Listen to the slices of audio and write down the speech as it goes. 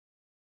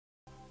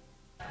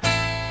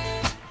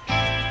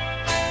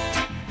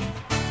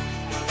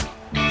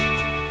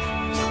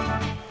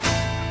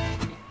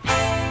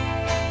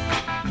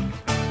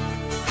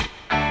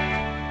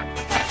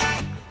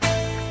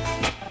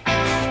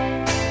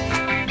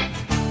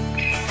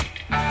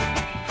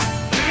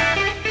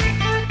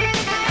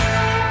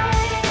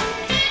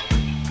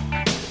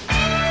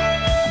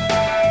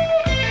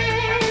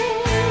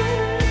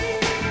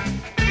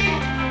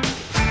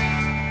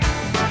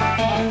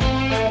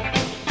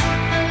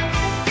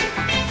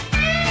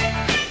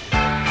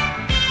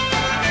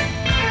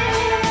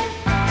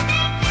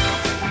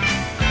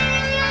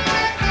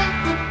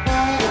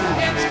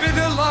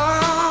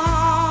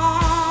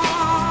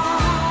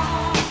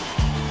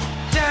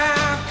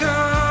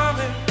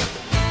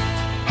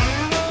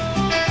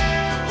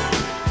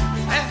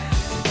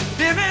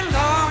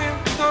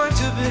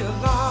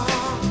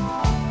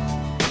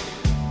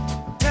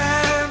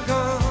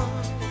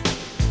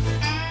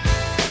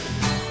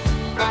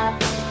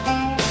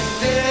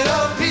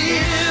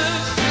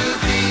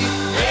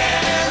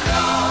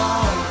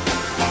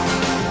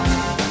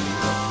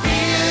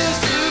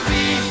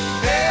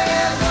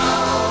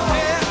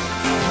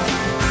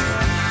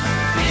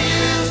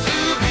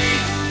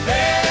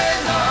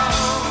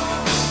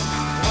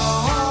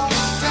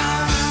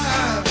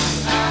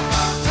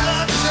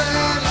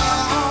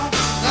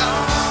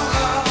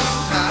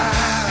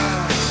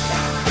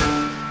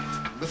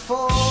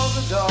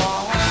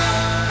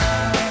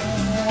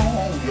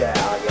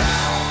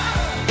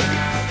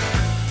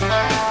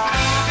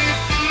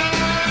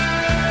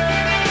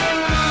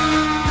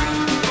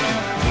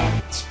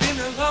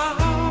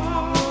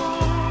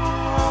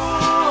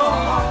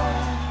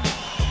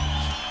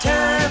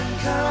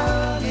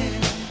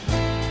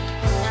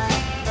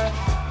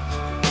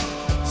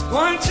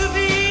want to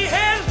be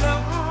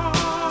alone,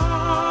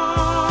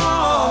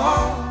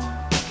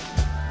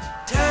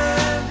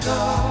 time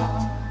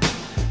gone.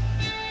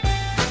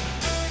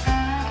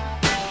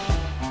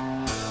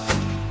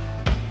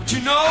 But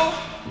you know,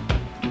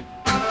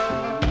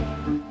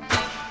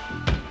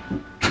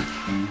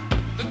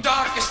 the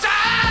darkest hour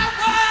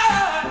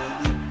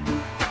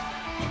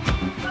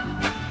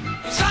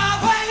is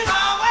always,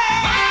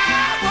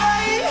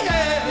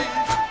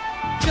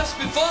 just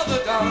before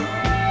the dawn.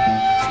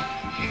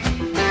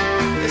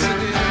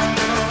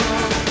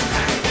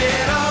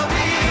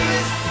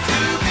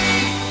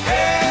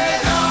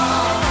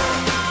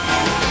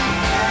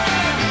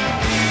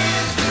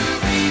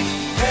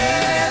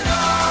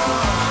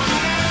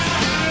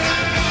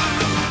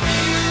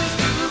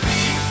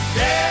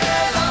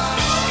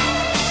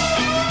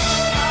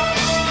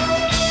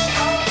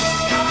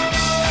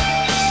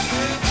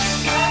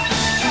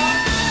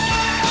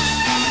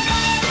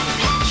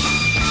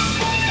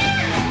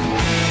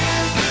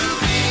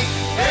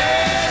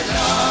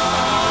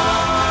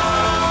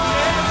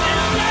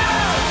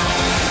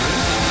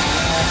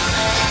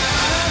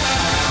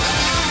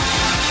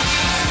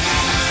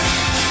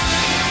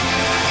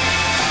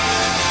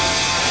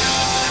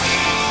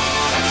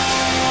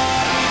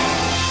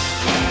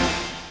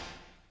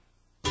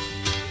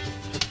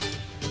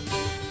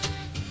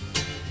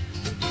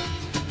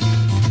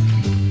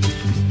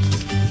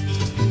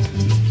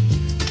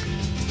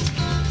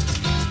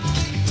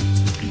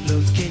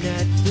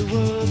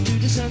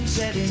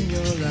 Sunset in your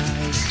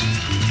eyes,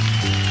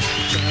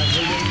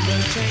 traveling the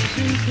train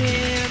through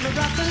clear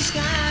Morocco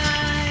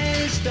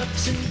skies,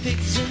 ducks and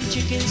pigs and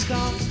chickens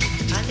squawk,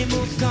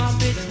 animal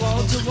carpet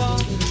wall to wall,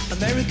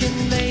 American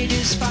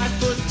ladies 5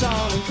 foot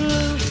tall and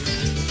blue,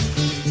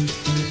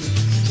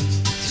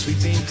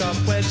 sweeping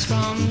cobwebs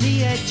from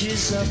the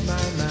edges of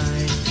my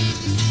mind.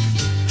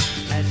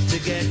 Had to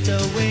get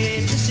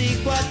away to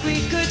seek what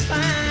we could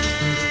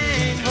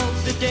find.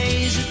 Hope the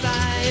days that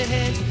lie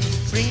ahead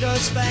bring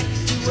us back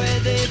to where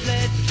they've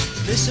led.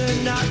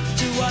 Listen not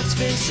to what's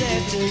been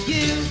said to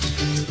you.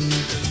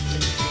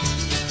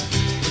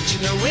 But you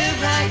know we're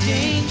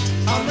riding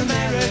on the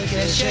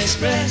Marrakesh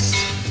Express.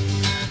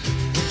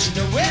 But you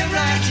know we're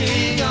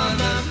riding on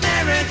the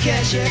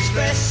Marrakesh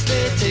Express.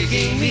 They're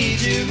taking me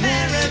to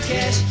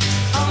Marrakesh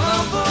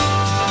on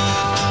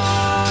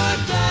board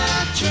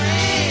the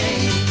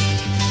train.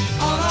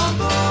 On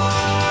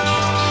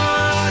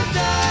board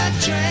the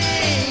train.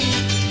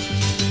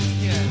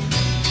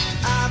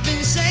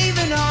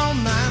 Saving all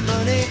my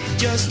money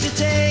just to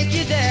take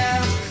you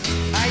there.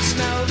 I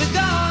smell the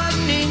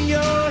garden in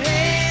your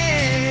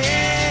hair.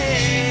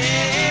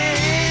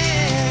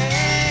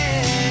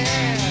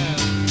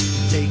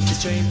 Take the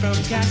train from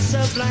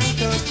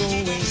Casablanca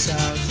going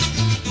south.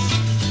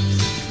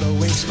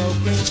 Blowing smoke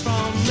rings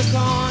from the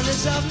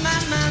corners of my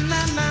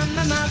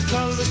mouth.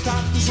 Colored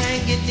cottons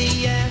hang in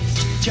the air.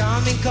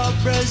 Charming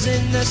cobras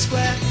in the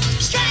square.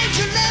 Strange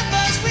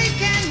lepers we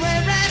can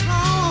wear at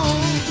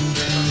home.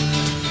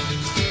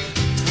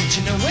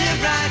 You know we're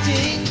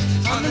riding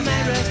on the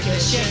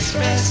Marrakesh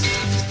Express.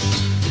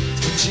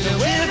 But you know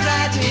we're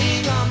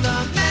riding on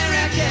the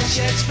Marrakesh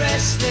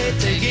Express. They're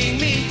taking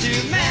me to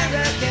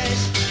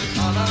Marrakesh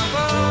on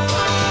board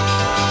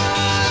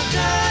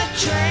the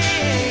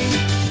train.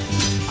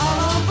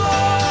 On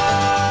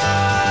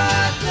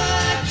board the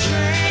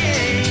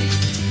train.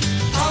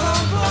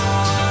 On board.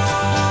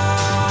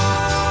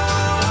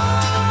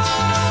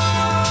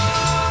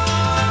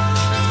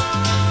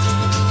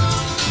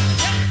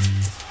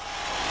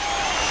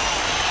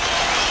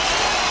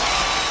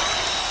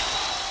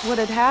 What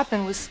had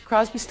happened was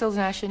Crosby, Stills,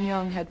 Nash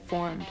Young had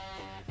formed.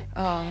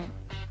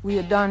 We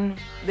had done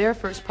their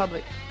first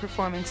public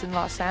performance in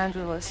Los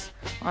Angeles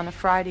on a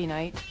Friday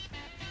night.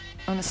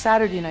 On a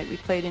Saturday night we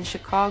played in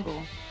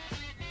Chicago.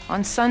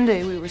 On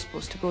Sunday we were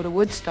supposed to go to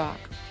Woodstock.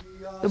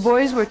 The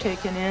boys were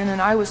taken in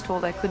and I was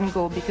told I couldn't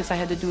go because I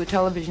had to do a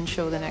television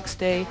show the next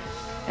day,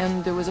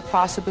 and there was a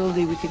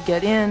possibility we could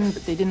get in,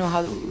 but they didn't know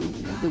how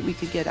that we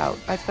could get out.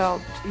 I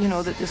felt, you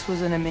know, that this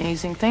was an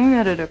amazing thing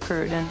that had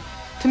occurred, and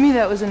to me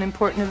that was an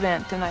important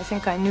event, and I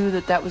think I knew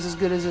that that was as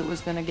good as it was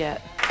going to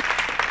get.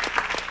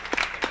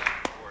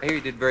 I hear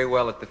you did very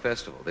well at the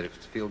festival. Did it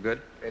feel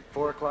good? At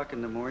 4 o'clock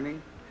in the morning.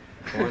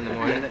 4 in the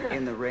morning?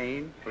 In the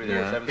rain. What are you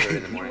there, 7:30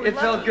 in the morning? It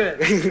felt good.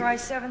 Try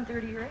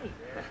 7:30 or 8.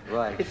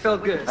 Right. It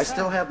felt good. I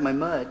still have my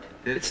mud.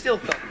 It still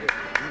felt good.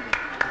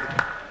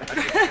 I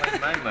didn't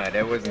like my mind.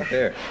 I wasn't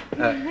there.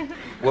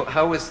 Well,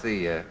 how was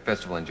the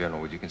festival in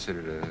general? Would you consider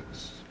it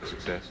a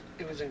success?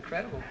 It was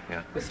incredible. Yeah.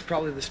 It was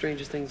probably the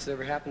strangest thing that's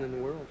ever happened in the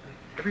world.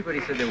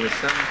 Everybody said there was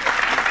some...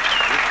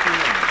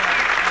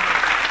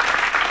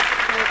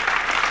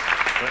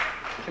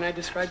 Can I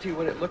describe to you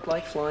what it looked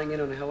like flying in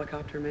on a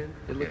helicopter, man?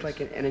 It looked like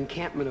an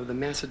encampment of the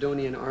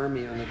Macedonian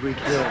army on the Greek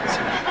hills,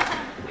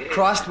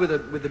 crossed with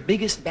the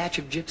biggest batch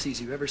of gypsies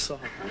you ever saw.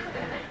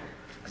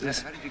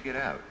 How did you get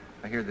out?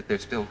 I hear that they're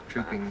still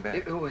trooping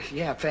back.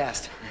 Yeah,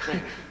 fast.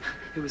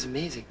 It was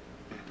amazing.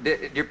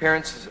 Did your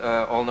parents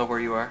all know where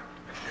you are?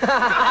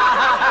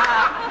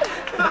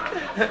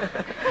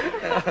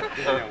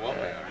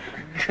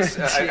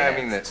 I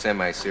mean that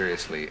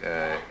semi-seriously.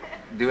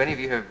 Do any of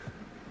you have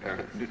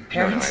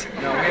Parents?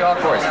 No, we all,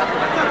 of course.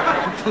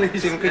 Please.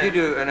 Stephen, could you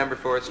do a number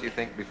for us, do you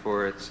think,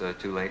 before it's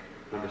too late?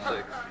 Number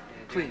 6.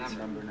 Please.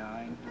 Number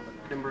 9.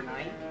 Number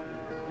 9?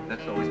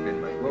 That's always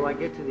been my... Will I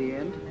get to the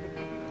end?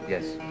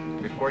 Yes,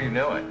 before you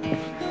know it.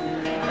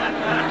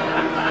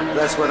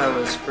 That's what I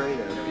was afraid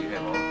of. You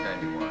have all the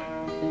time you want.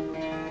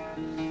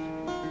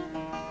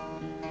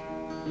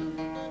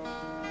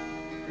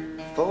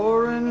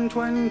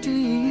 24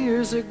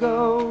 years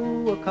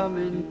ago, I come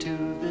into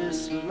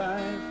this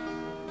life,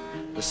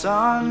 the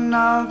son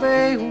of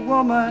a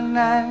woman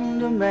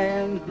and a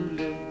man who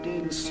lived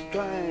in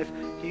strife.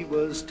 He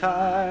was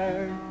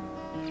tired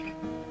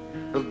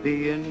of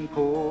being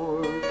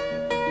poor,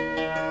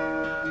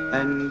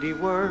 and he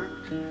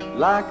worked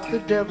like the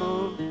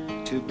devil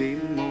to be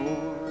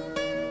more.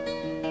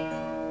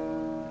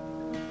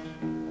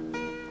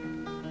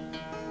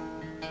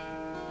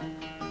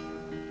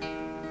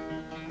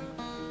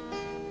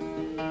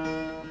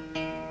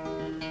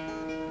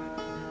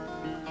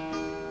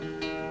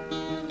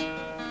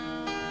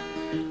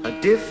 A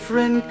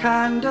different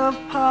kind of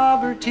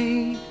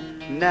poverty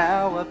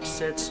now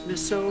upsets me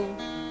so.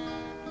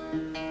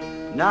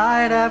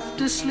 Night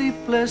after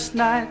sleepless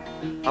night,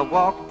 I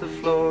walk the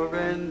floor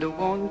and I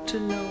want to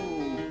know,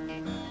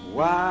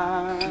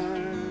 why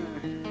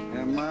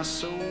am I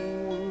so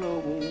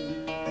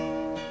alone?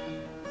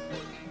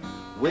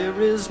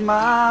 Where is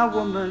my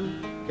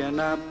woman? Can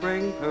I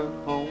bring her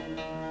home?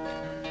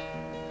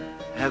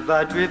 Have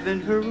I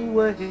driven her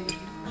away?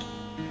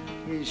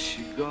 Is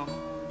she gone?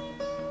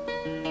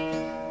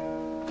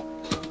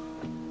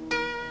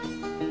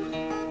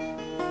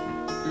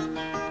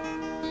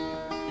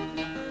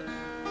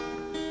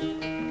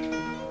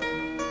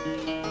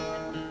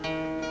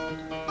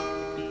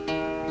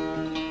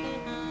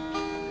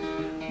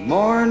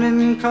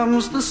 Morning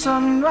comes the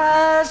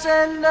sunrise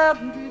and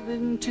I'm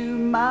driven to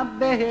my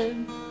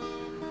bed.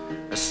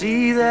 I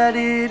see that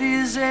it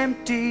is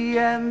empty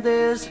and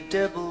there's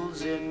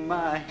devils in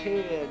my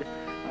head.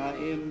 I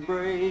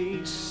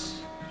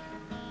embrace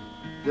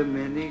the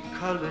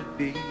many-colored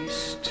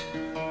beast.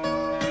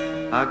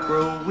 I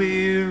grow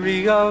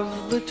weary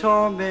of the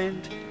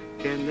torment.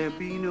 Can there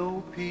be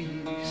no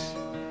peace?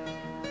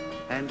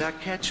 And I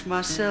catch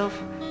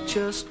myself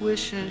just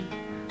wishing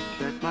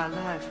that my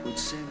life would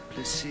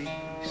simply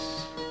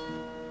cease.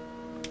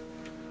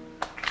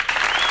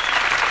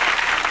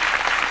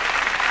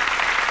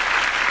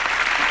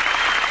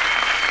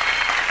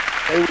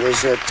 It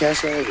was at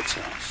Tess Elliott's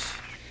house.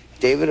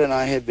 David and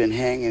I had been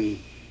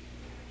hanging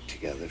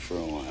together for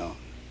a while.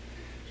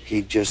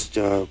 He'd just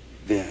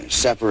been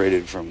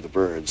separated from the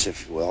Byrds,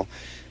 if you will,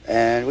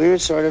 and we were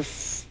sort of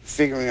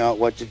figuring out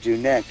what to do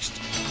next.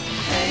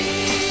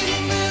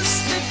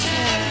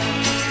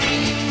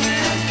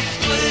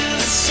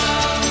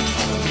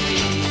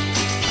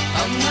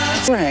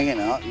 We were hanging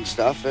out and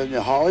stuff, and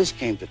the Hollies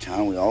came to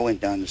town. We all went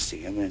down to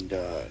see him,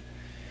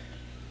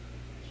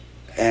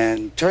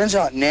 and turns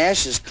out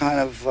Nash is kind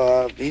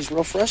of, he's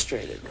real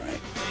frustrated,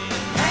 right?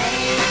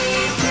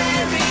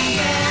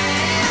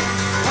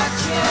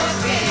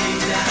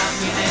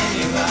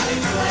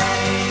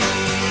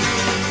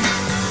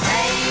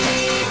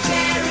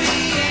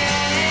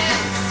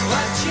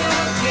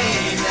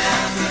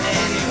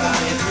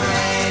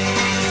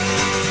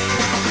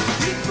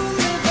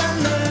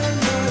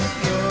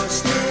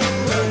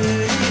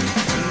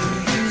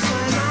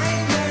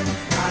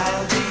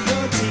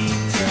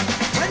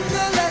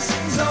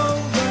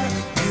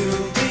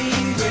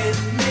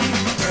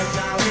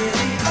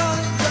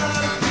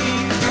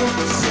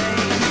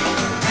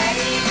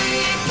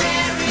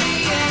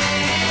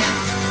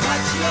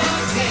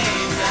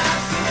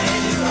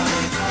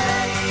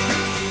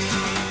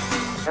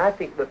 I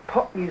think that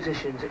pop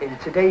musicians in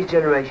today's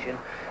generation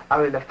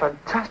are in a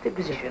fantastic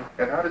position.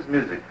 And how does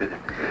music fit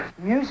into this?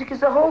 Music is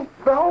the whole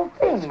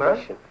thing, man.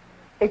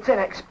 It's an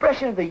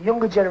expression of the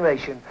younger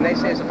generation. They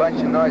say it's a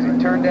bunch of noise. They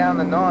turn down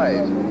the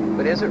noise.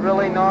 But is it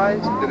really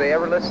noise? Do they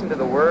ever listen to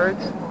the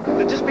words?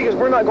 Just because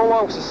we're not going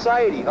along with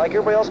society like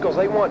everybody else goes,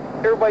 they want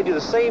everybody to do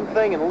the same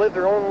thing and live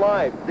their own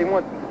life. All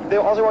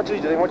they want you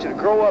to do, they want you to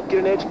grow up, get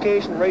an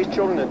education, raise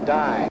children, and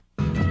die.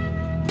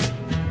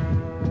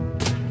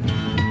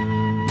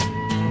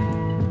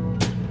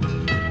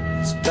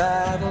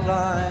 Battle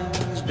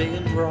lines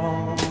being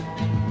drawn.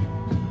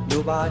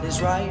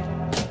 Nobody's right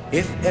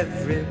if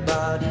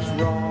everybody's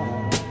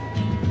wrong.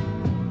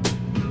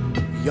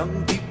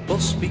 Young people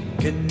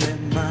speaking their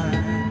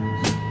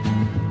minds,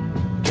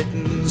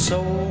 getting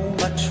so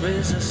much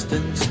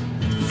resistance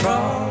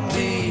from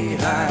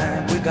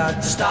behind. We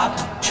got to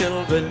stop,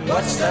 children.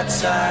 What's that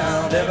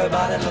sound?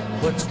 Everybody look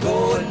what's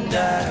going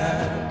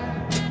down.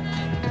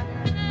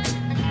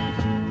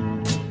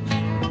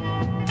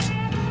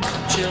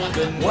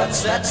 Children,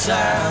 what's that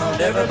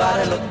sound?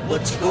 Everybody look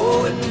what's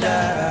going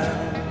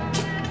down.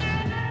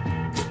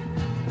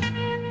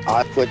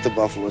 I quit the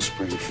Buffalo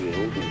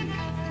Springfield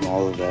and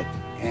all of that,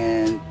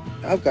 and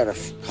I've got a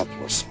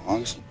couple of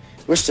songs.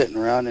 We're sitting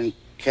around, and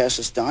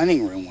Cass's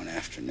dining room one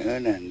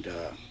afternoon, and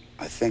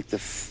I think we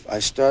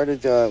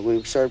started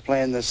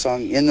playing the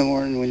song "In the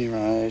Morning When You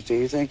Rise." Do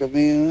you think of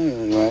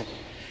me? Right.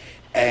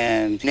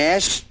 And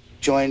Nash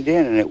joined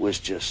in, and it was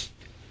just.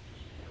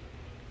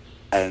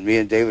 And me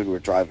and David were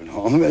driving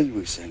home, and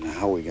we said, "Now,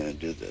 how are we going to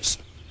do this?"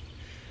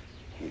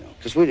 You know,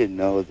 because we didn't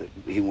know that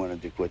he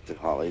wanted to quit the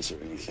Hollies or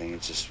anything.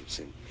 It just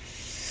seemed,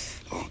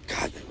 oh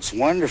God, that was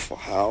wonderful.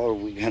 How are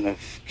we going to?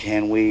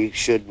 Can we?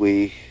 Should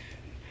we?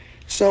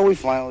 So we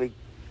finally.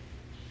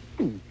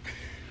 He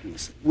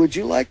said, "Would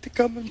you like to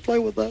come and play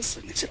with us?"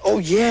 And he said, "Oh,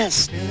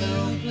 yes."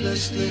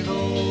 Helplessly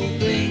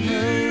hoping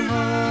her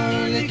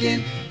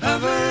harlequin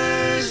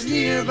hovers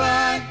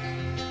nearby,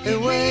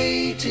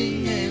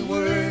 awaiting a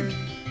word,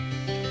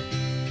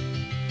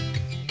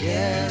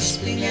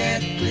 gasping at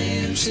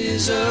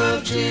glimpses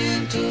of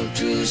gentle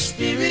true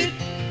spirit.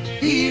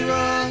 He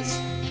runs,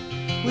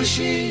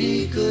 wishing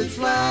he could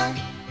fly,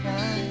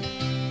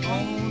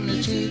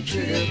 only to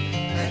trip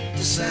at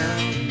the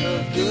sound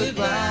of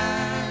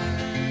goodbye.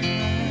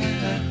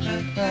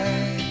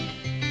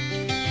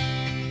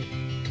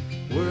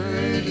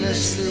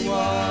 Wordlessly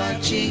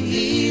watching,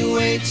 he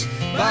waits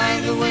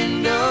by the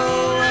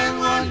window and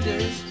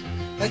wonders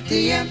at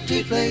the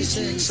empty place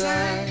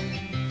inside.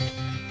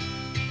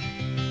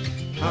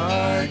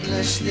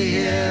 Heartlessly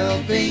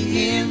helping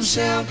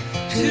himself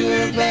to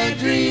her bad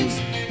dreams,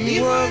 he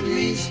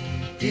worries,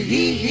 did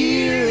he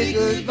hear a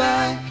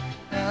goodbye?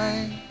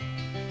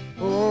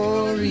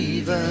 Or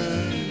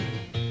even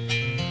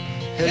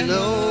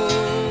hello?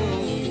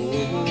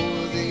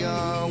 They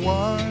are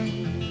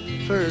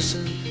one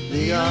person,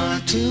 they are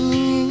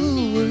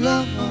two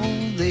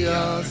alone, they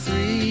are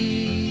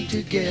three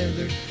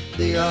together,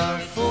 they are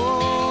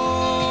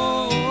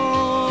for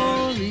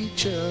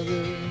each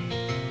other.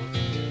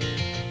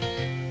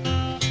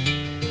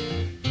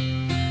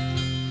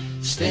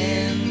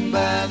 Stand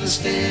by the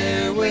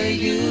stairway,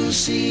 you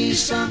see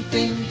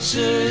something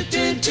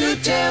certain to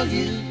tell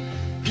you.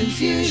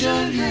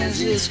 Confusion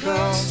has its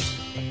cost.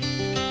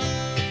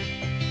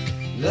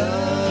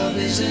 Love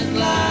isn't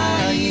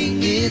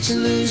lying, it's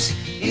loose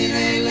in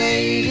a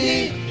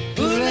lady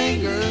who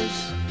lingers,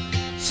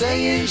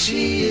 saying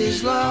she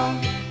is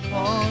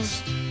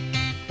lost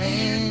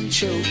and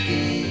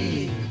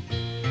choking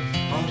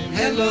on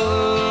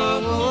hello.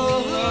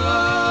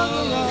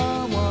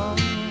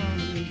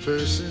 One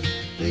person,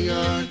 they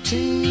are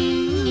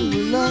two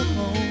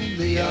alone,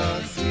 they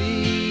are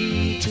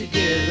three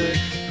together,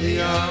 they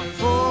are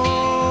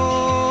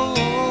for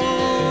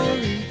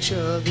each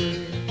other.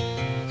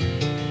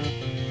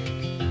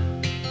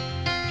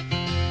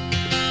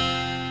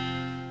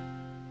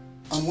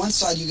 On one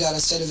side, you got a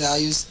set of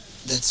values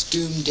that's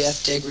doom,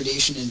 death,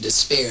 degradation, and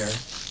despair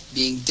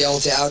being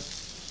dealt out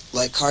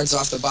like cards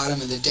off the bottom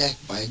of the deck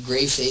by a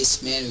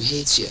gray-faced man who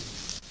hates you.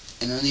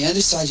 And on the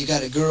other side, you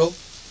got a girl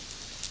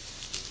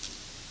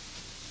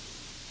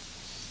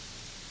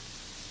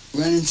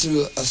running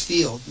through a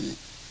field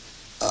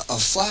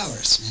of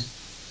flowers, man,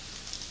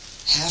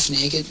 half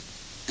naked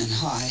and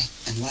high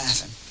and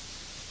laughing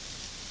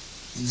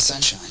in the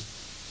sunshine.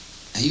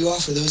 And you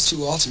offer those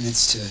two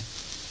alternates to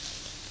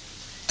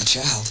a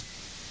child,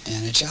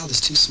 and a child is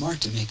too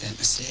smart to make that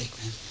mistake,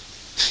 man.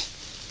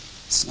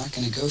 It's not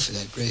going to go for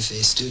that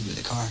gray-faced dude with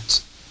the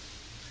cards.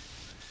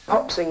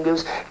 Pop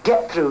singers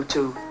get through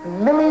to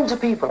millions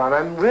of people, and I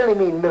really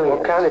mean millions.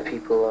 What kind of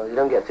people? You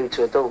don't get through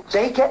to adults.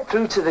 They get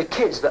through to the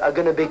kids that are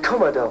going to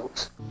become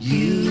adults.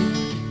 You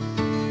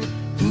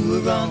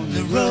who are on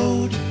the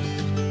road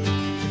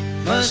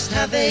must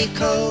have a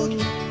code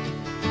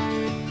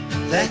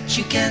that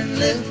you can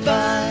live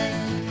by,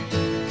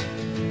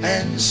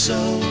 and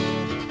so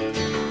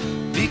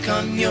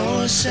become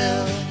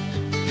yourself,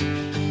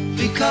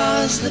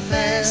 because the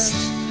past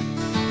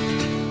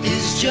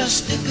is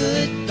just a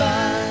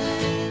goodbye.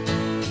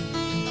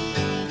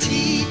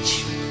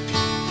 Teach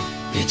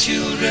your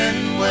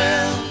children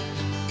well,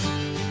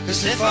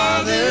 'cause their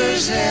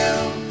father's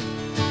hell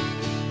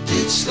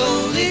did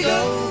slowly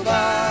go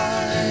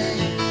by,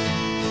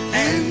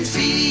 and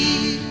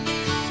feed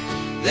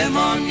them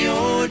on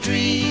your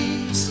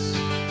dreams,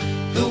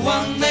 the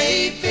one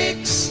they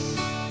fix,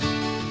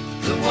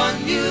 the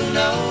one you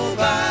know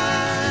by.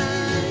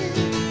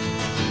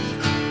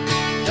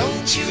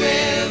 Don't you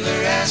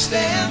ever ask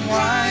them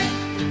why.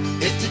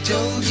 If they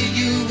told you,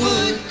 you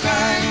would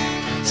cry.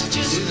 So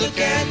just look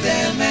at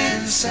them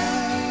and sigh,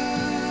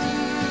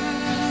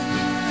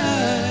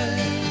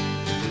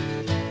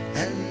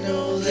 and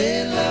know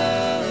they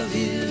love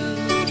you.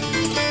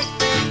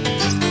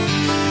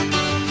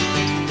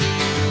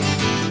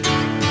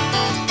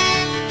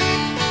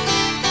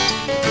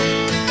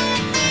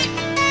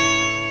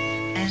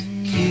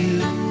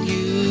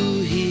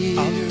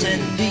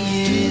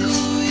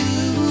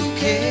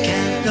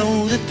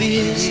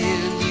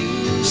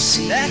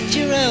 That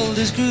your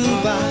elders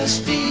grew by,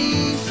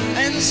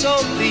 and so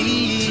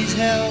please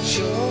help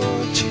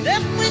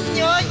them with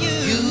your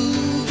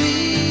youth.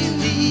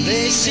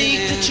 They seek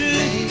the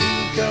truth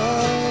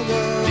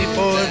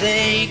before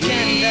they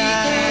can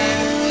die.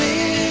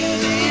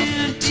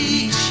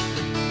 Teach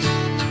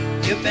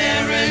your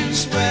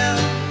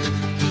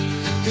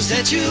 'cause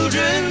their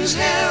children's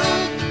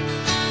hell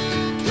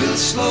will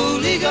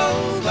slowly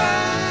go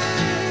by,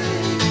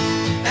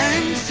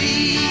 and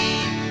feed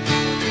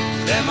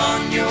them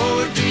on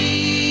your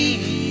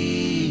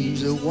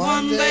dreams. The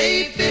one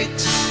they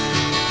picked,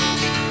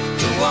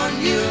 the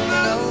one you'll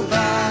know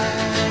by.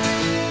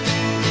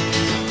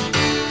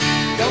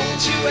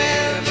 Don't you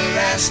ever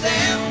ask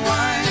them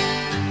why,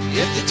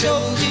 if they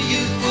told you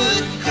you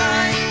would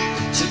cry.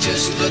 So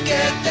just look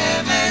at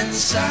them and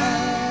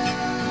sigh,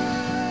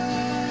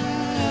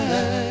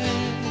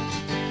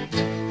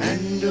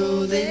 and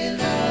oh, they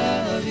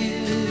love you.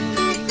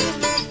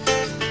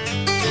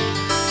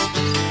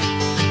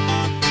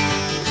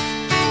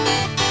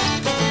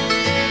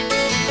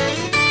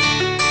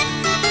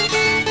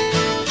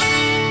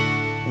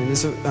 I mean,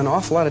 there's an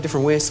awful lot of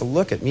different ways to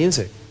look at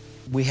music.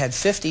 We had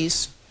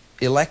 50s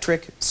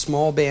electric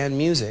small band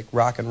music,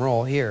 rock and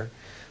roll here,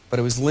 but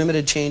it was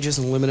limited changes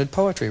and limited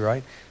poetry,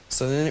 right?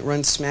 So then it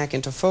runs smack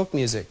into folk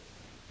music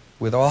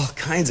with all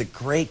kinds of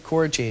great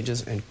chord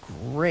changes and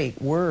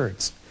great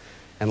words.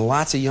 And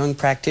lots of young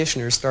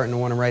practitioners starting to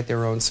want to write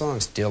their own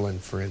songs, Dylan,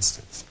 for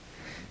instance.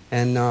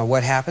 And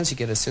what happens? You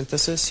get a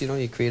synthesis, you know,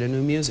 you create a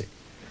new music.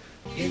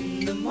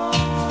 In the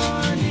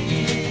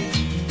morning,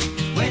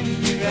 when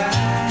you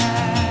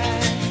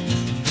rise,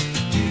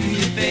 do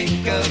you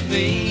think of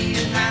me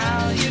and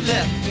how you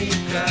left me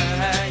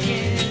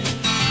crying?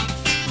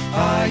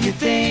 Are you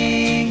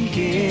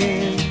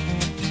thinking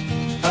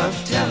of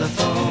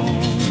telephone?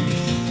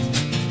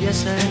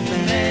 Yes, and the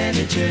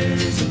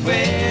managers and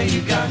where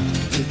you got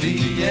to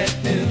be at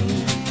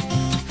noon.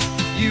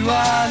 You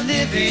are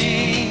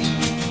living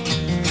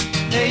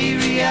a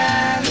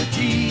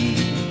reality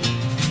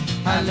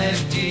I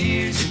left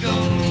years ago.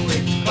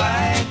 It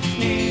quite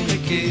nearly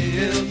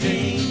killed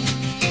me.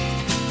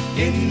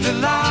 In the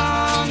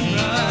long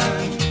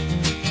run,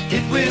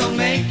 it will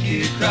make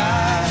you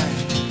cry,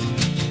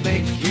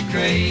 make you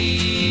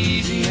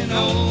crazy and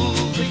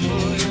old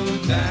before your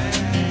time.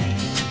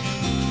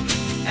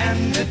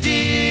 And the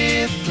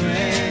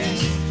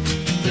difference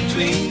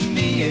between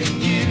me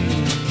and you,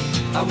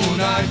 I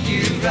won't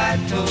argue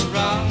right or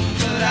wrong,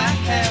 but I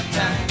have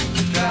time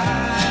to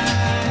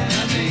cry,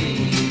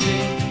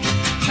 baby.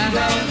 I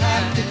don't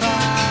have to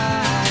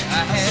cry,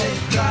 I had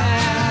to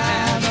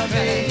cry, my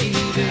baby.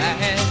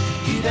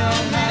 You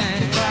don't have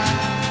to cry,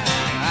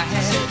 I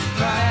had to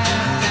cry,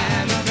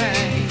 my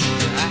baby.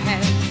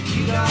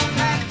 You don't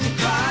have to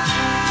cry.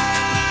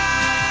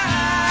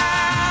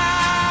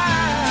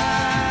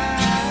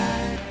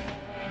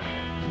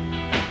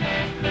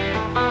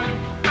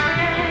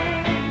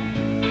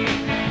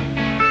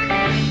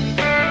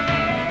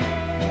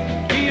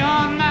 Be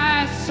on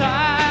my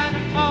side,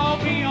 I'll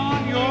be on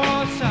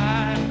your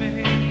side,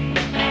 babe.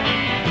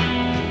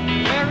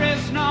 There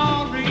is no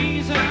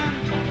reason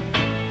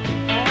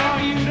for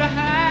you to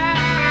hide.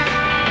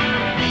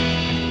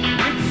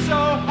 It's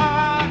so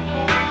hard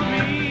for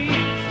me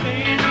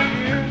staying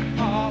here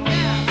all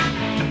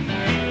alone,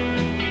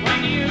 when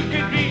you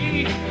could be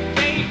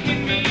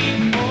taking me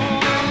for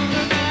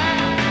the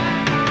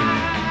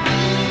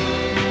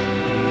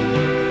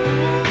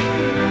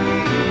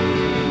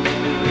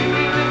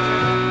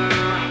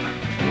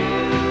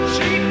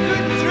She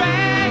could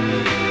drag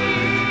me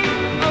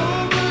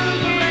over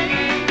the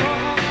rainbow,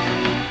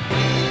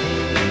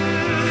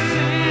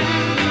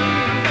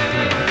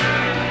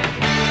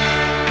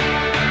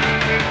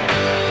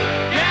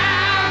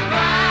 down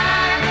by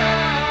the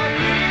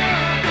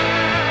river.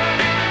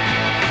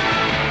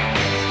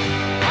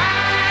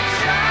 Wide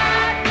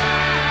shot, my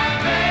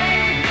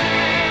baby,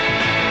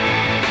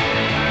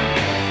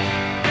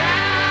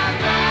 down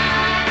by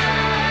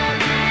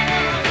the river,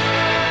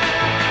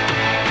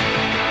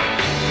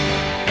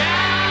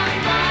 down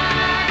by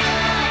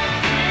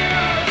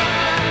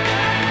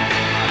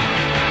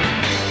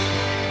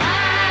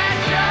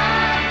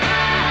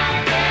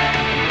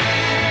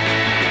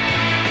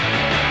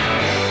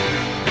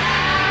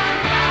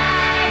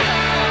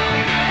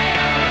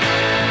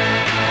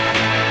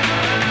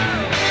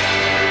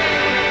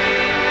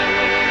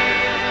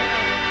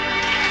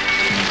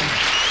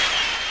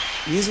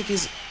Music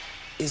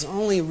is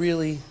only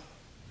really,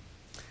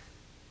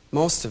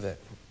 most of it,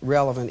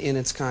 relevant in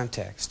its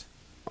context.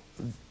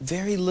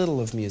 Very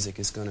little of music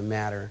is going to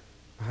matter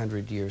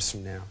 100 years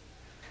from now.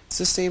 It's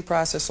the same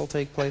process will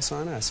take place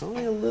on us.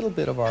 Only a little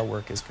bit of our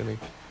work is going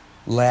to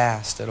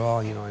last at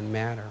all, you know, and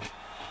matter.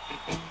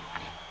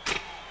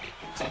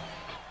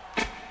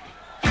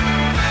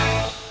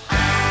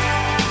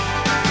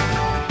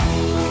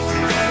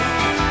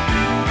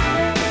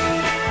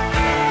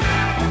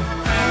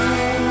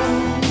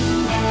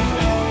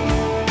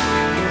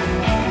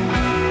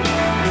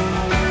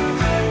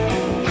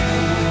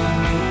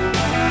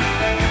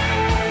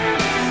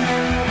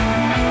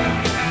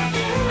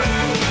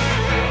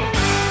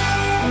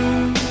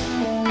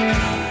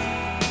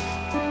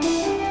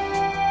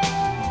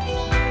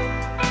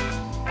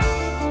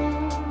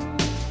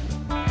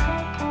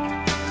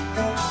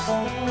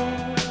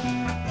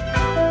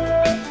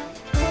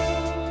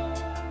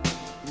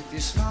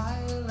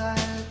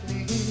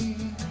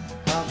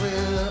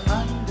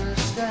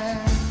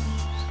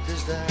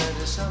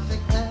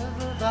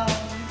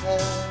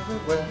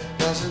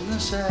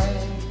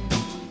 say.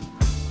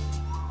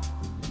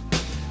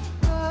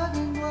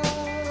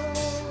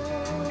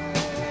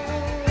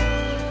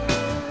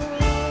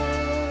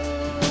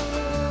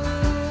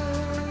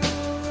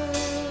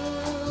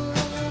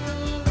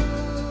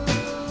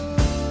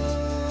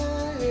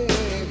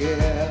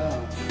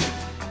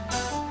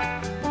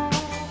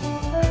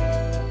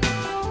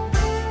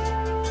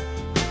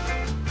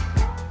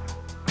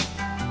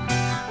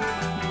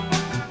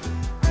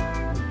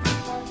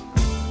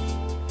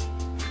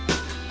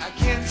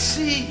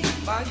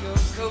 By your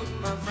coat,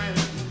 my friend,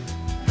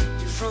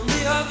 you're from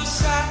the other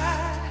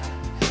side.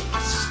 There's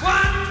just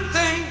one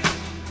thing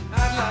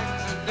I'd like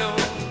to know.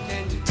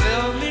 Can you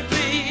tell me,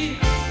 please,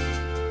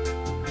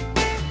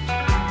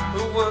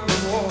 who won the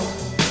war?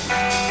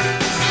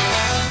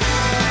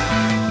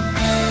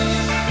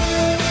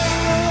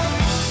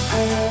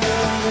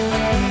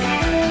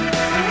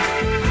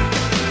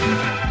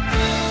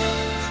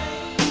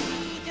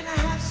 Can I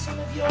have some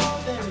of your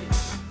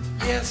berries?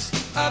 Yes,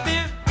 I've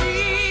been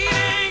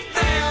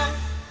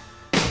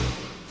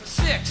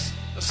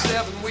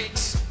 7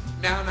 weeks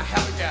now, and I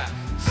haven't got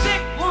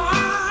sick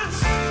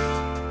once.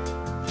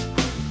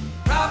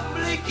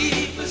 Probably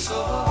keep us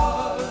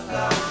all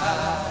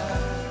alive.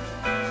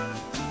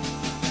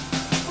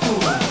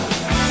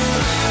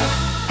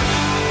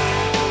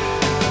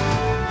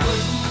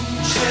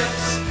 Putting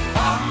ships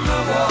on the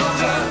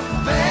water,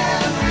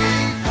 very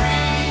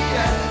free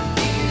and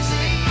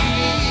easy,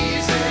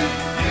 easy.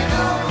 You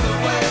know the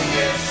way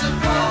it's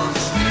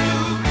supposed to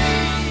be.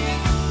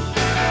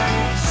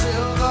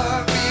 Silver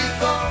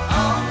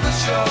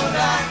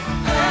shoreline,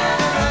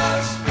 let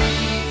us be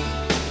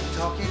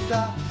talking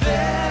about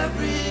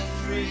very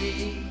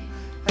free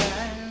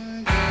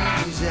and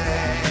easy.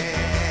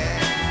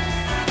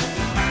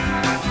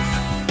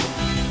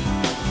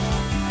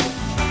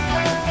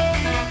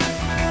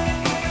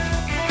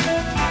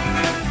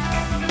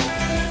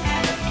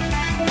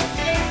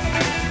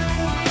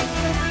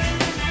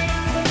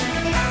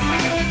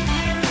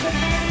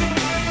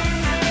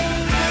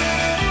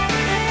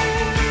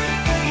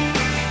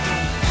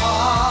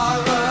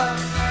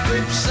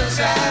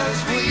 As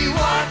we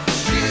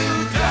watch you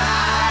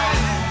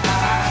drive,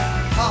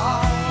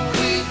 all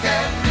we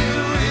can do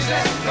is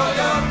echo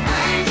your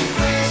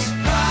anguish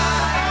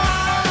cry.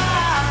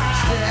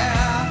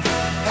 Stare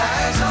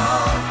as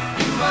all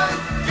human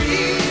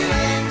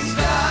feelings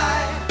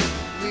die.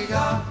 We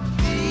are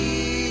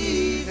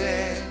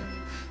leaving,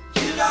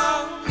 you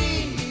don't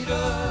need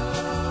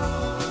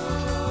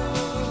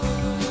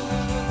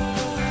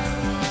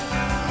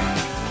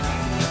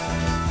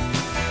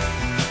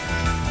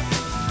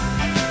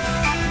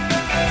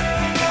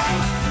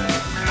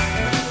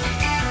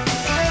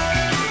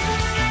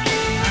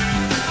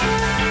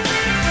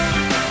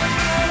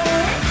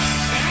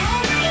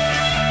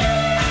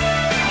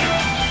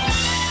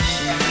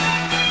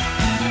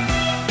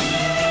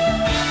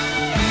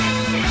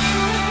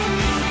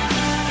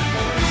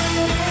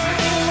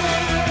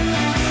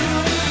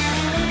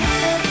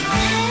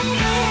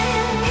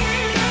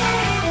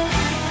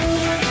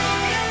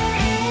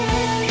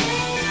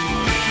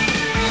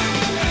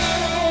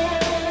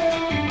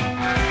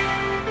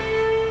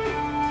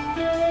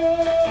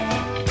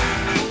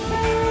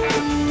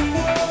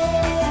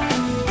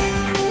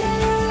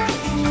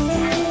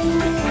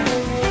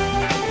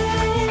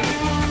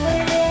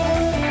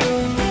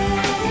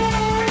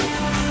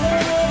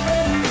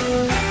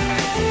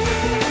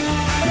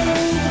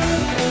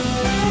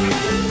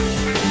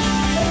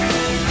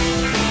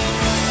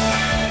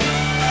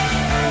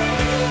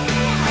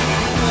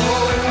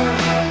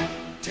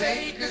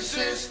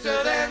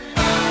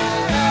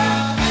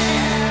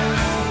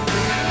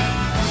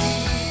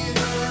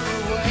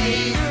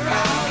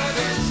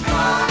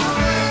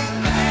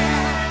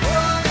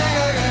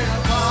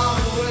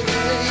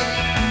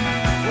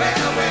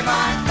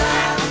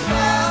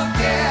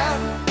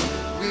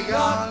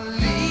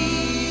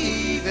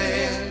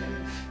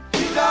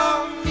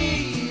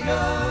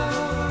us.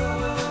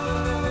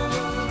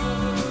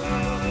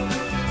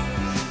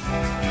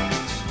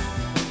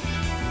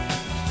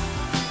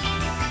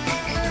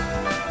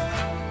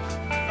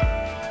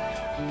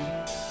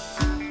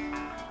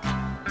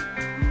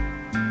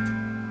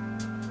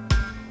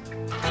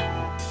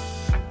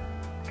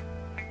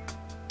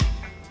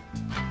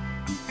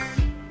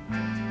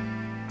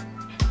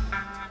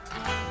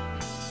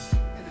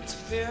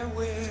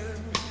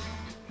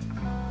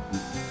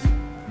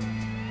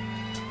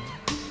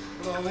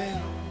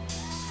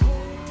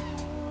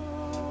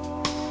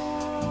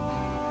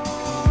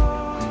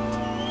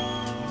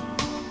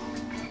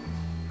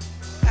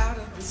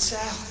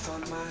 South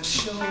on my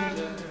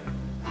shoulder.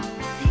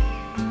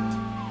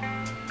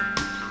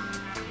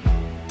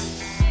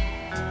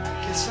 I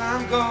guess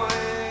I'm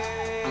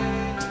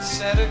going to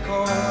set a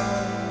course.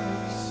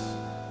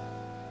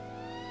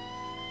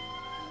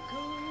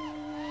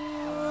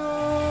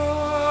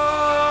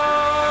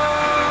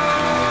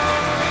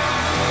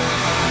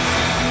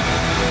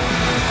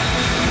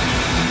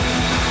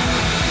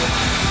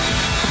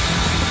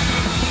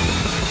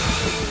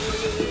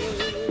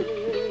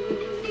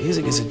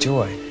 Music is a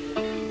joy.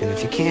 And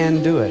if you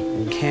can do it,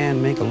 and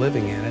can make a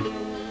living at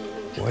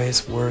it, boy,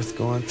 it's worth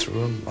going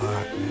through a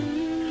lot,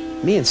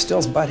 man. Me and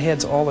Stills butt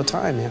heads all the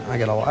time, man. I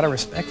got a lot of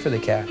respect for the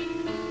cat,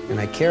 and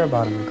I care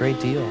about him a great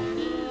deal.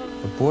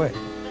 But boy,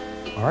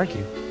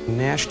 argue.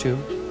 Nash too.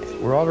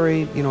 We're all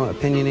very, you know,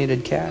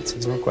 opinionated cats,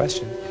 there's no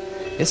question.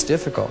 It's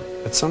difficult,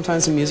 but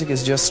sometimes the music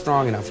is just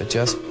strong enough. It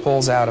just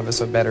pulls out of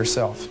us a better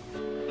self.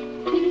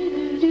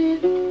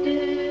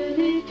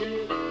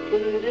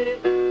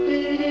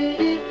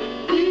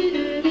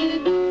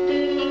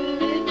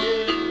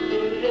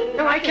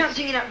 I can't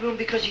sing in that room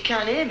because you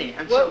can't hear me.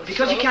 And so,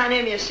 because you can't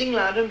hear me, I sing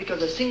louder, and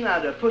because I sing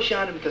louder, I push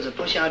harder, because I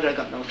push harder, I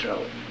got no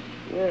throat.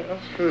 Yeah,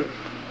 that's true.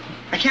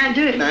 I can't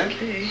do it, man.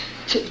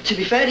 To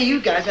be fair to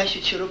you guys, I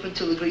should shut up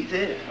until the Greek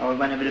Theatre, or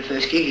whenever the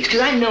first gig is,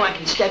 because I know I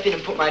can step in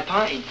and put my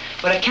part in,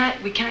 but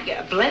we can't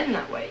get a blend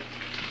that way.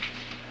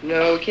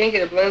 No, we can't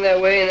get a blend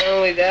that way, and not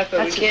only that, but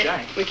That's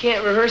we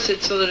can't rehearse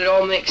it so that it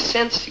all makes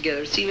sense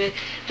together. See, man,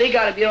 they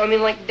got to be able, I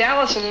mean, like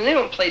Dallas, and they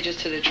don't play just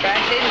to the track,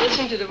 they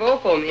listen to the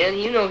vocal, man.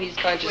 You know he's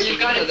conscious of the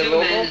vocal. What you've got to do,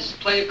 man, is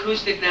play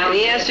acoustic now,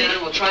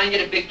 and we'll try and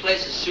get a big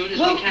place as soon as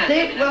we can.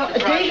 David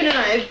and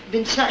I have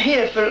been sat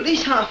here for at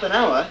least half an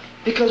hour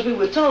because we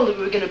were told that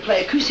we were going to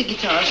play acoustic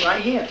guitars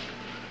right here.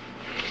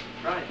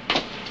 Right.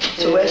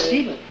 So where's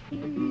Stephen?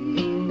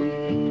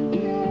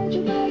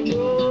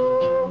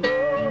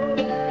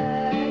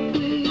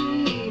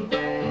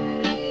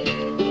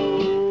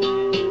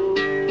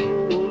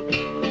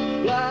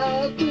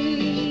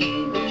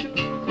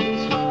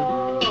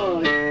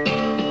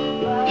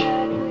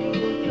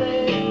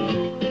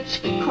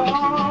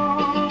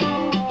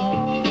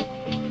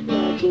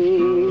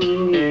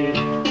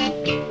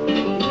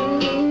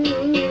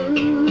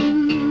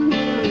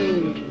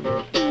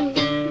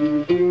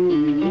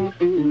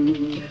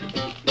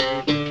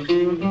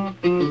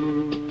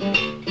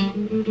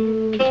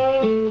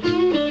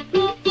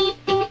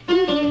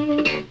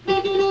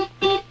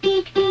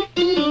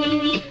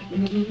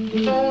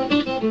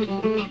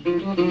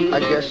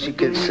 You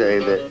could say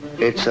that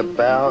it's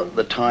about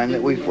the time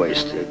that we've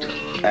wasted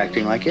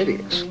acting like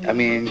idiots. I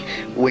mean,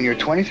 when you're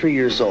 23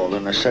 years old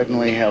and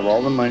suddenly have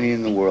all the money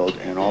in the world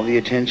and all the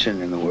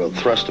attention in the world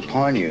thrust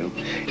upon you,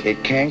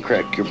 it can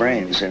crack your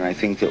brains. And I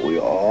think that we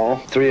all,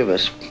 three of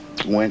us,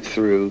 went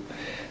through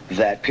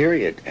that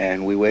period,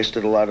 and we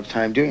wasted a lot of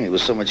time doing it. It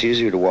was so much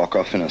easier to walk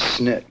off in a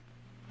snit.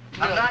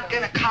 I'm not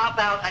gonna cop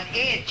out an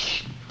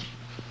inch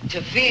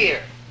to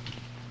fear.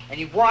 And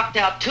you walked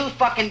out 2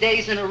 fucking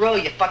days in a row,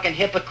 you fucking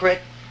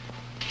hypocrite.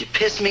 You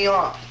pissed me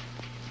off.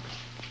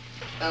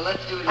 Now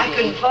let's do it again. I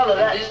couldn't follow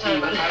that. This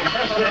time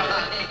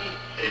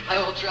I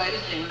will try to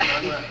sing the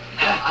song right.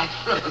 I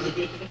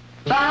promise.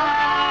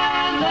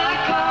 By the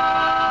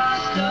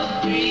cost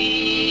of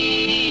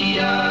freedom,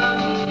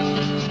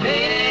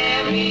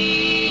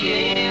 buried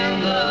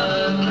in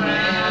the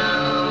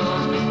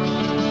ground,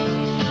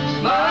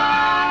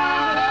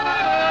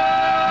 Mother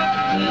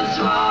Earth will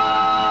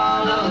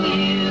swallow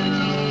you,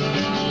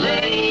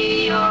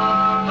 lay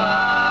your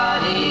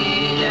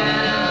body down.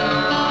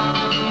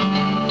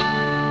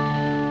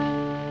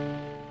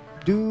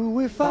 Do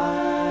we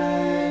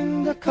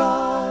find the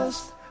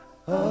cost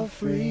of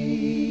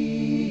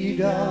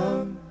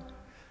freedom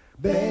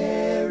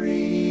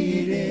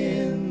buried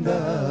in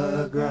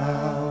the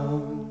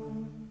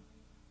ground?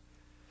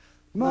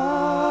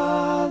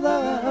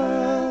 Mother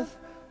Earth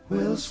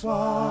will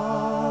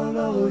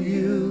swallow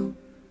you,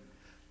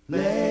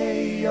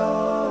 lay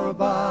your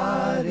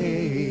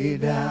body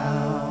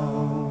down.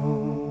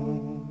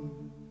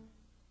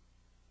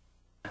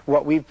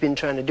 What we've been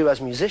trying to do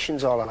as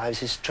musicians all our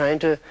lives is trying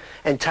to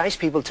entice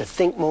people to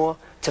think more,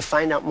 to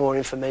find out more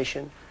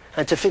information,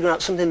 and to figure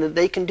out something that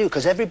they can do,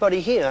 because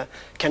everybody here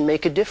can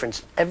make a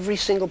difference. Every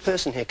single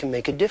person here can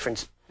make a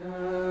difference.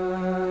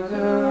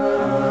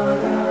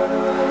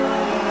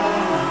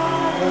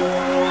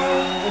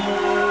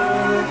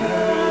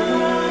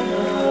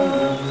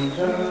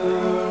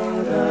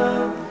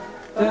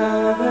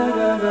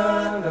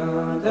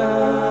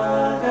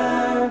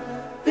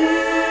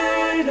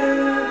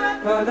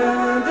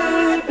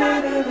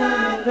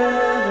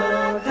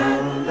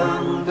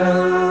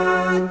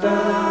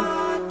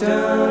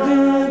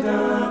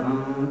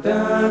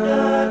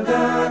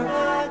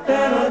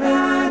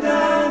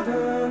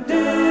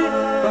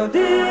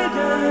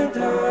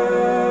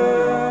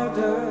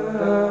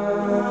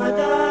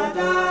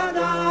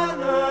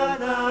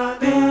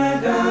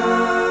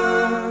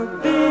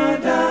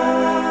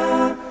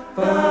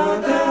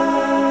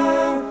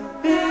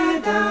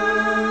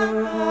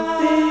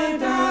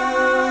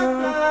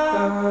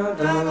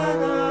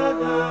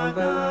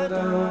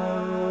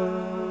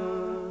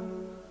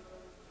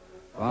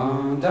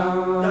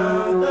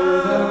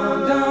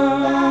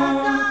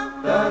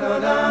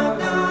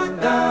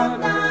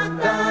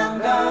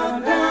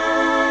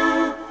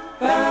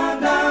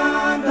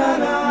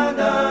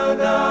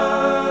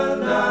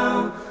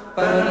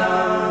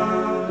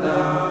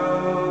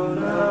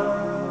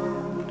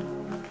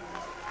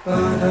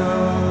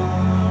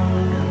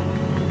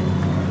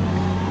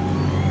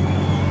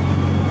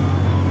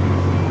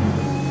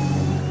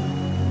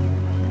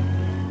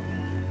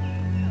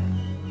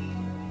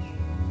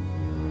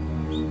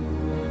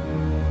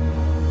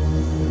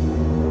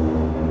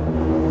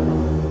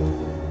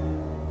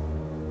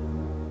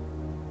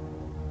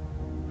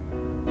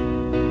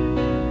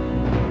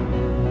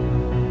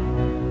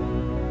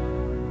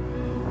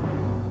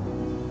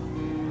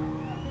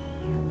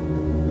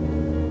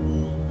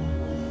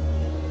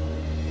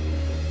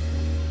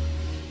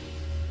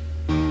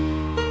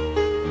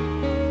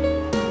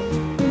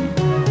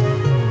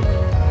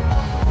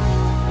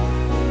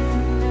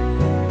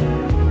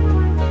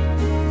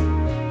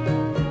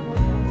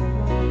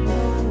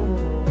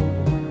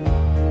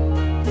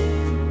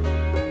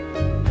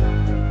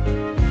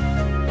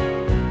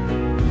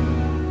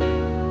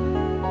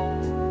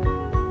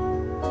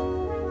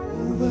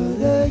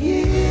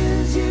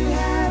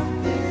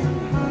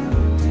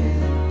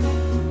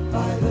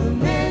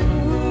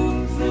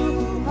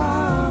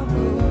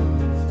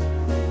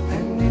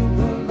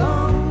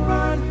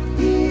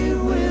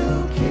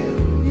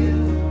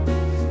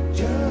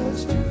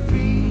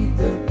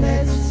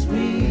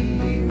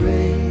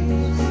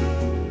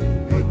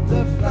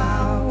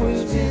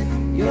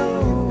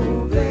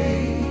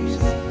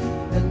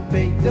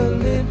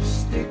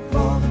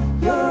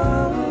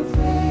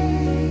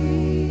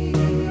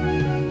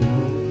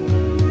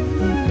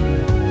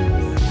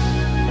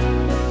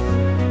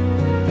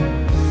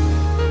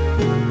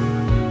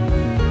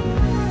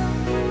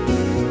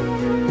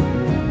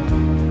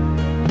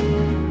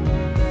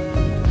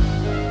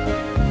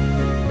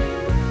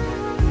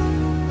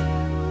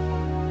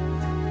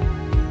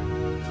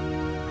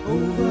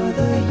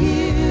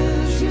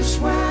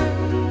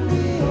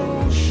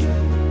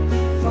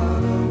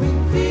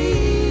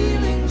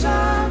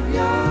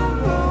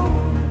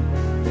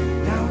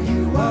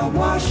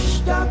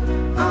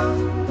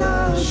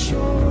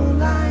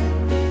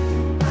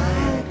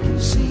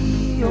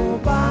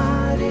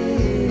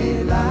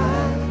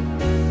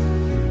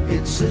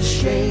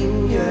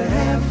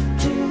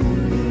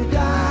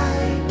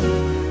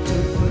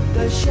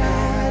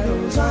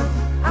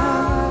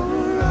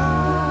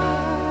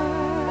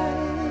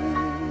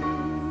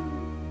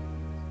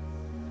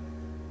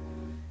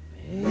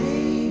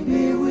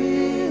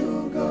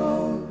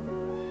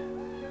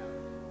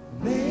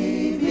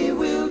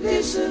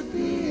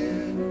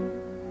 disappeared.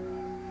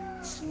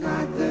 It's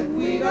not that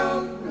we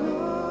don't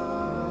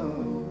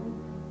know,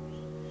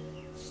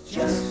 it's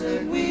just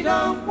that we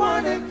don't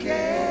want to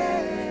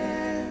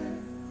care.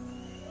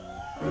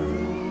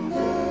 Under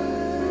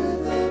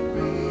the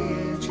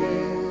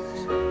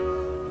bridges,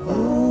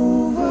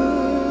 over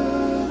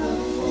the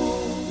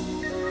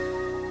foam,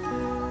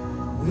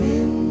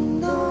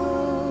 wind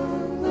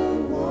on the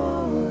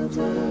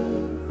water,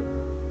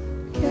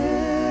 carry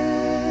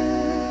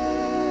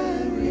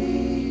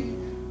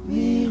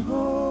me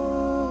home.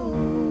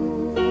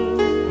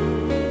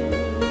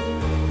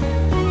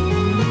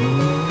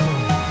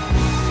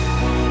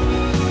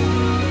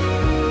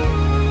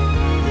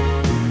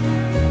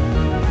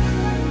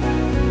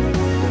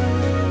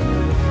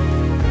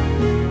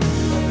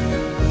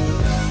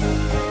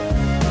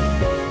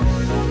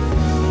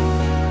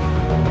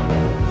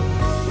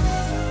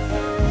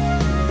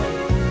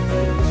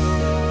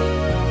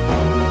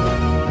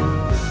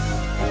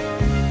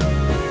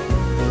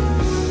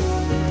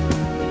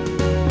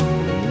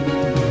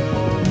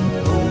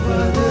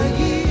 Over the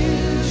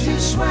years you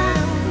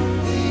swam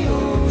the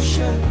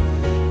ocean,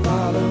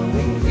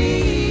 following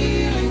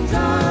feelings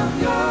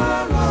of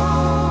your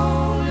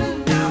own,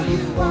 and now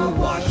you are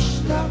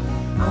washed up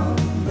on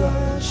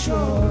the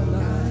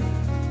shoreline.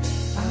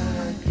 I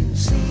can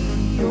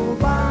see your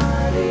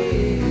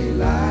body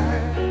lie.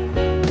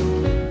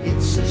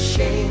 It's a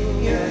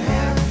shame you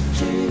have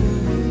to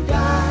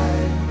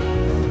die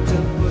to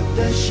put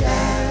the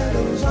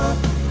shadows on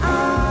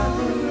our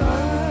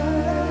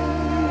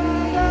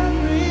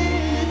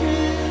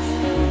bridges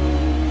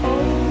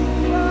over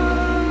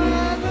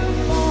the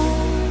foam,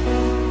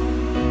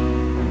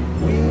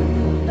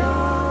 wind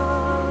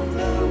on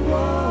the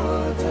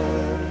water,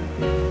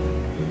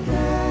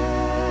 carry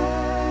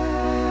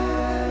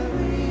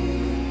me.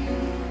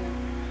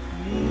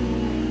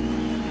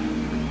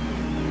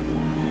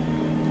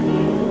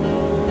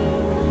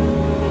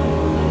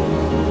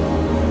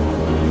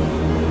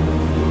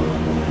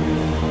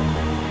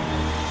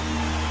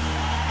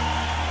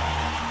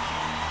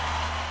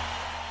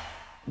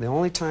 The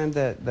only time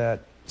that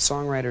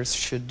songwriters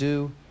should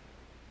do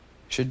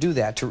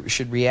that,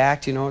 should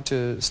react, you know,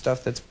 to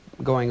stuff that's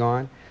going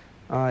on,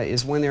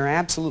 is when they're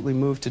absolutely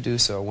moved to do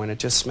so, when it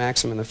just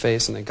smacks them in the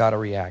face and they got to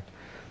react.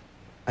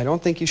 I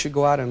don't think you should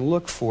go out and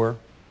look for,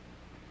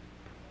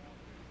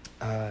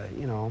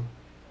 you know,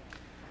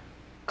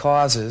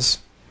 causes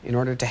in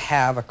order to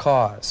have a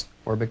cause,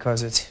 or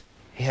because it's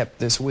hip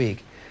this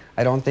week.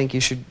 I don't think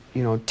you should,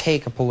 you know,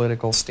 take a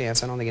political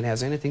stance. I don't think it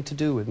has anything to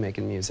do with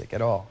making music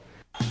at all.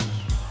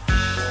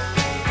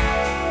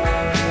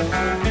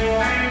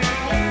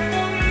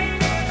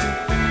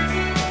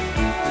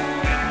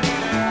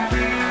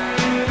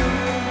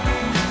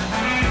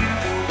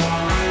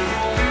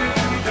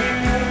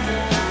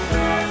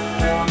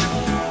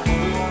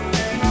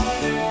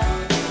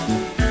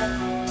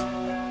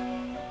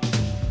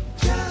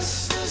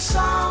 Just a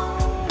song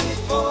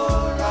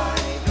before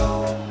I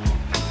go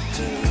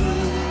to the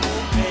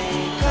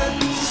big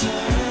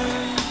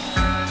concern,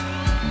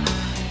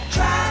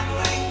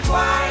 traveling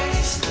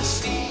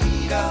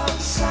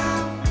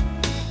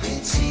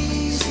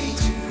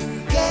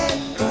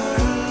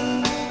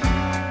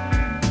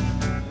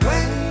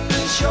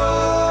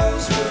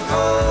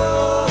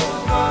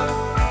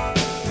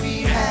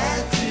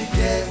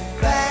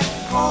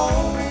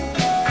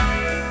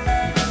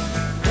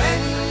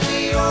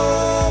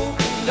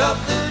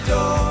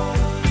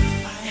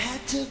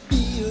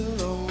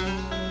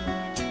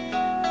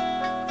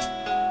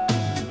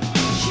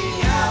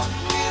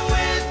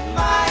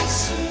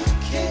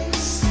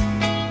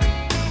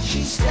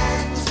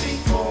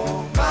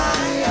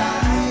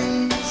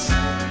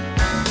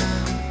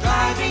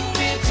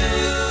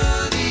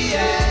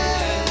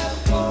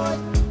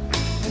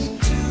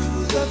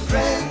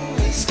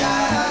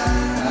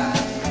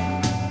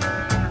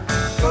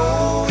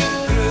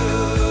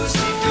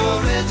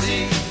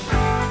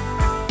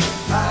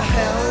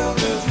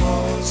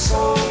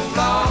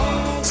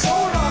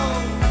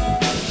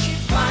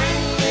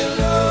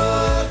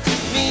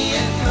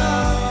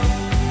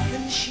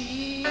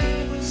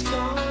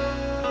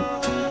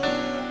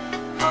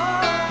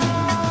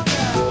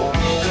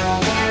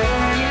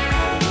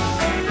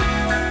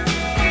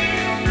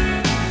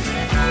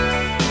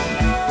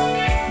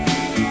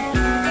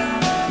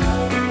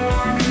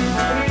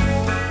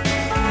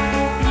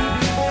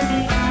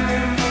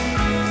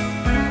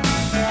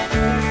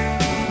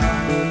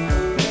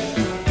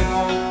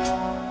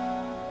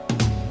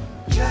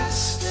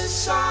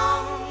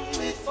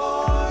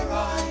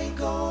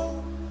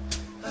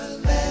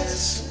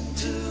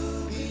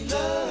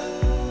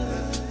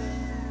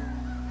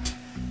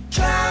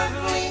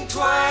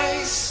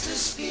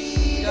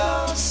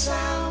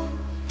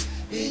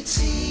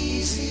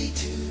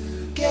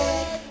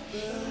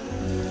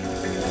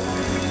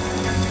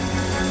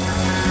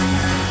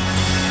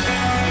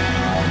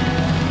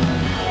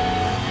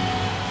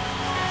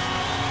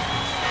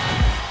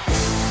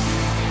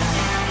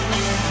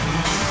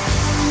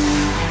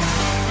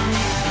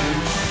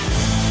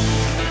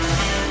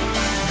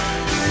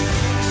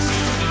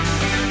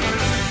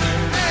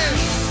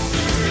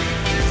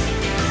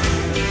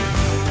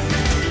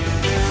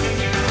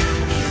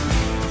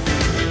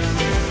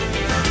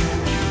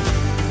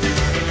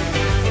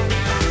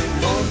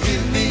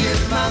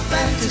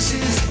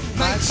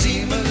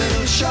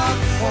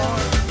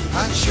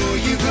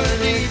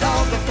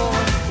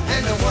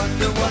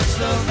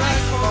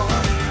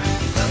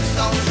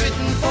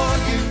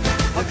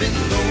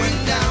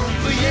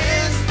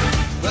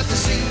to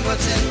sing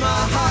what's in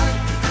my heart.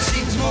 It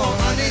seems more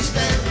honest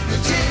than the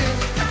tears.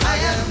 I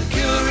am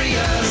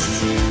curious.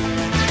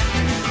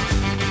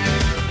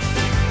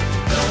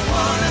 Don't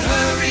wanna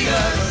hurry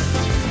us.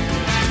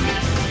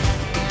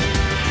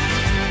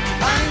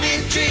 I'm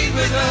intrigued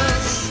with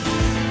us.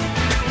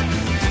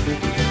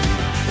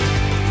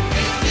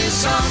 Make this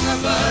song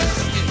of us.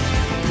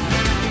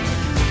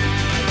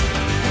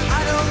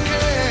 I don't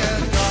care,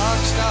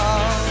 dark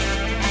star.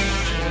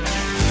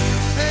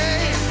 Hey.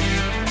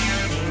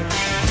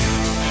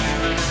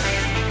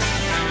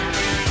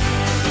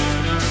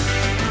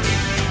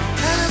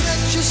 And I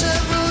met you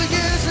several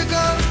years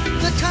ago.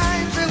 The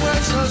times they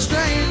were so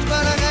strange,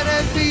 but I got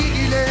that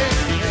feeling.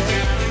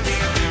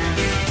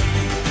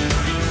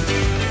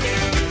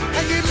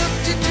 And you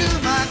looked into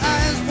my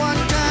eyes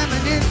one time,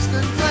 an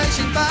instant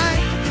flashing by.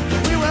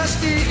 We were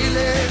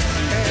stealing.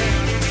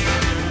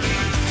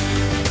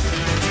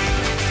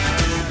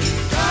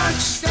 Dark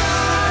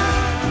star,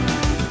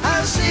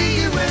 I'll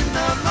see you in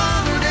the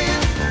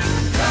morning.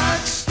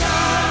 Dark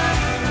star,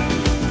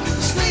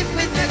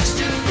 sleeping next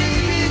to me.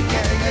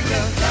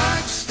 Yeah.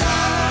 Dark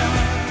star,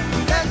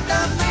 let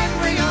the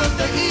memory of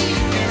the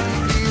evening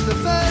be the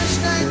first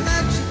thing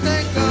that you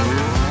think of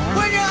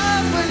when you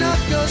open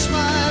up your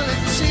smile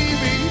and see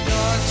me.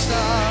 Dark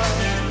star.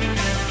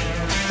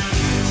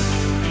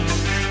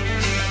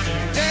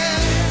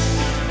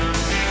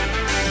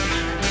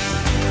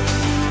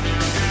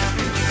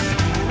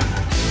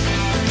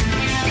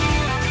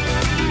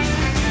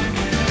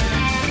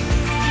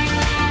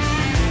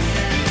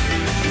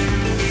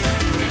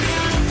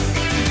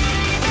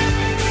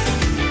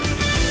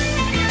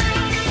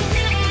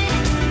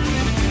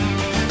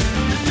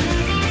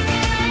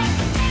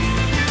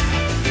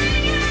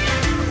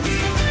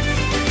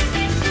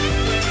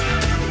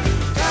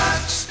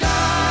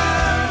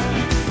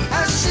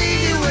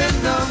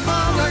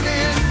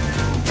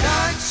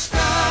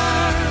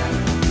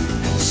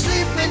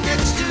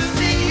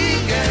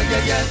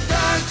 Yeah,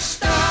 dark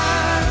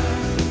star,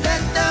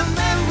 let the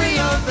memory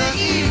of the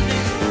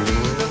evening be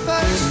the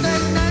first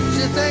thing that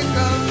you think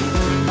of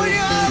when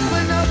you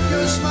open up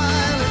your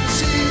smile and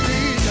see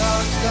the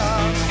dark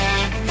star.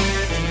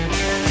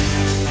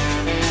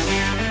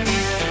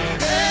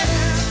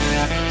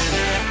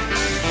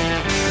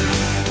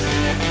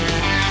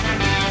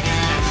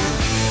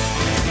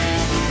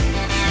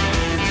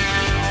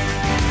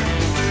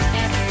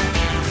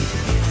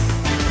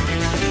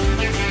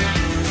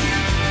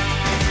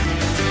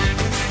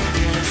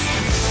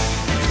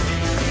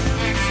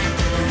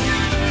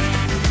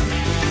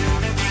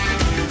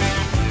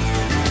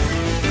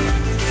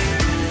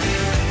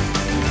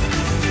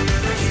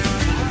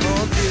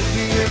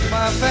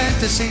 My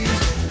fantasies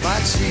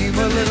might seem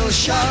a little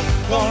sharp,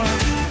 warm.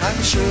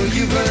 I'm sure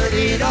you've heard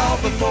it all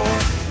before,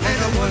 and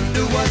I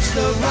wonder what's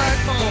the right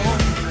form.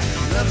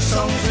 Love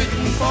songs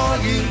written for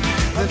you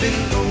have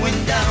been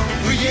going down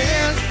for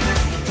years,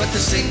 but to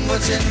sing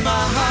what's in my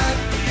heart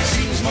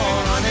seems more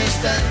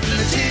honest than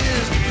the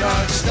tears.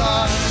 Dark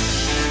star.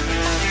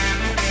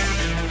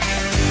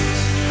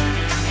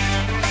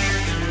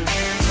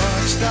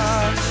 Dark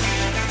star.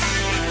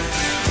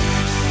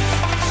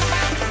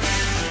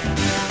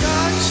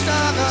 Dark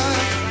star,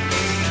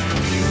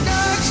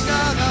 dark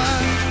star.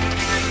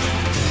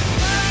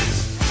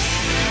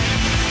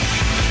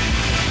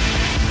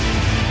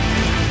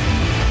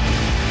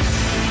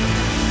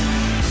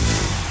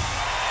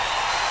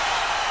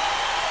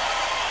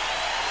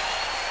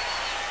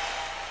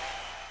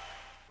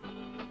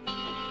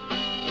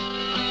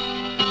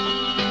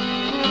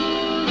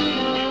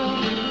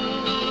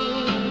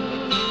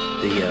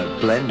 The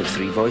blend of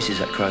three voices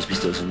that Crosby,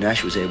 Stills and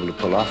Nash was able to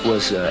pull off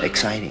was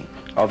exciting.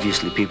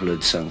 Obviously, people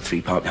had sung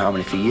three-part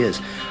harmony for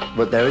years,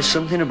 but there is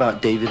something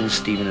about David and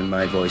Stephen and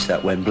my voice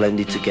that, when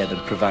blended together,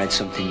 provides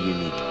something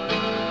unique.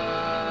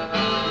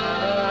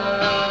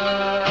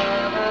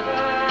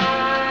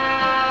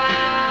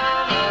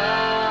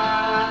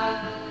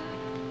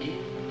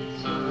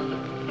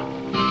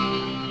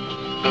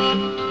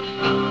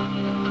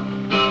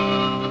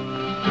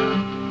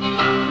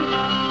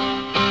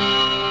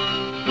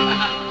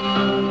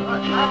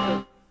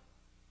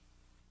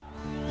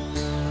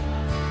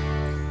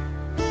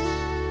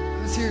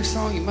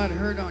 Song you might have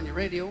heard on your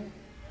radio.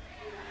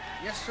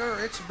 Yes, sir.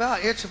 It's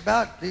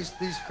about these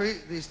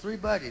three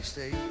buddies,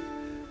 Steve,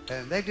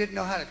 and they didn't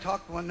know how to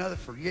talk to one another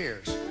for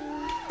years.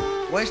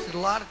 Wasted a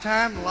lot of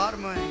time, a lot of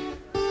money,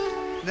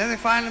 and then they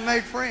finally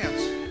made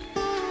friends.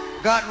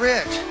 Got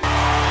rich.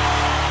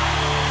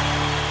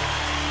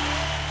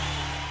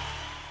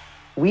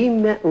 We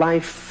met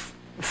life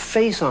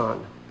face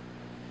on,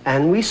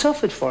 and we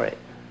suffered for it,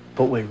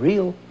 but we're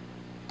real.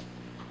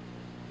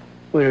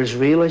 We're as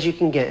real as you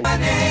can get.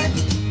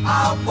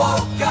 I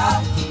woke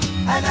up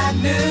and I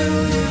knew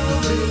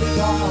it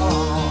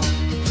all.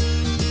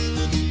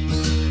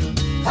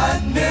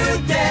 A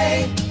new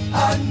day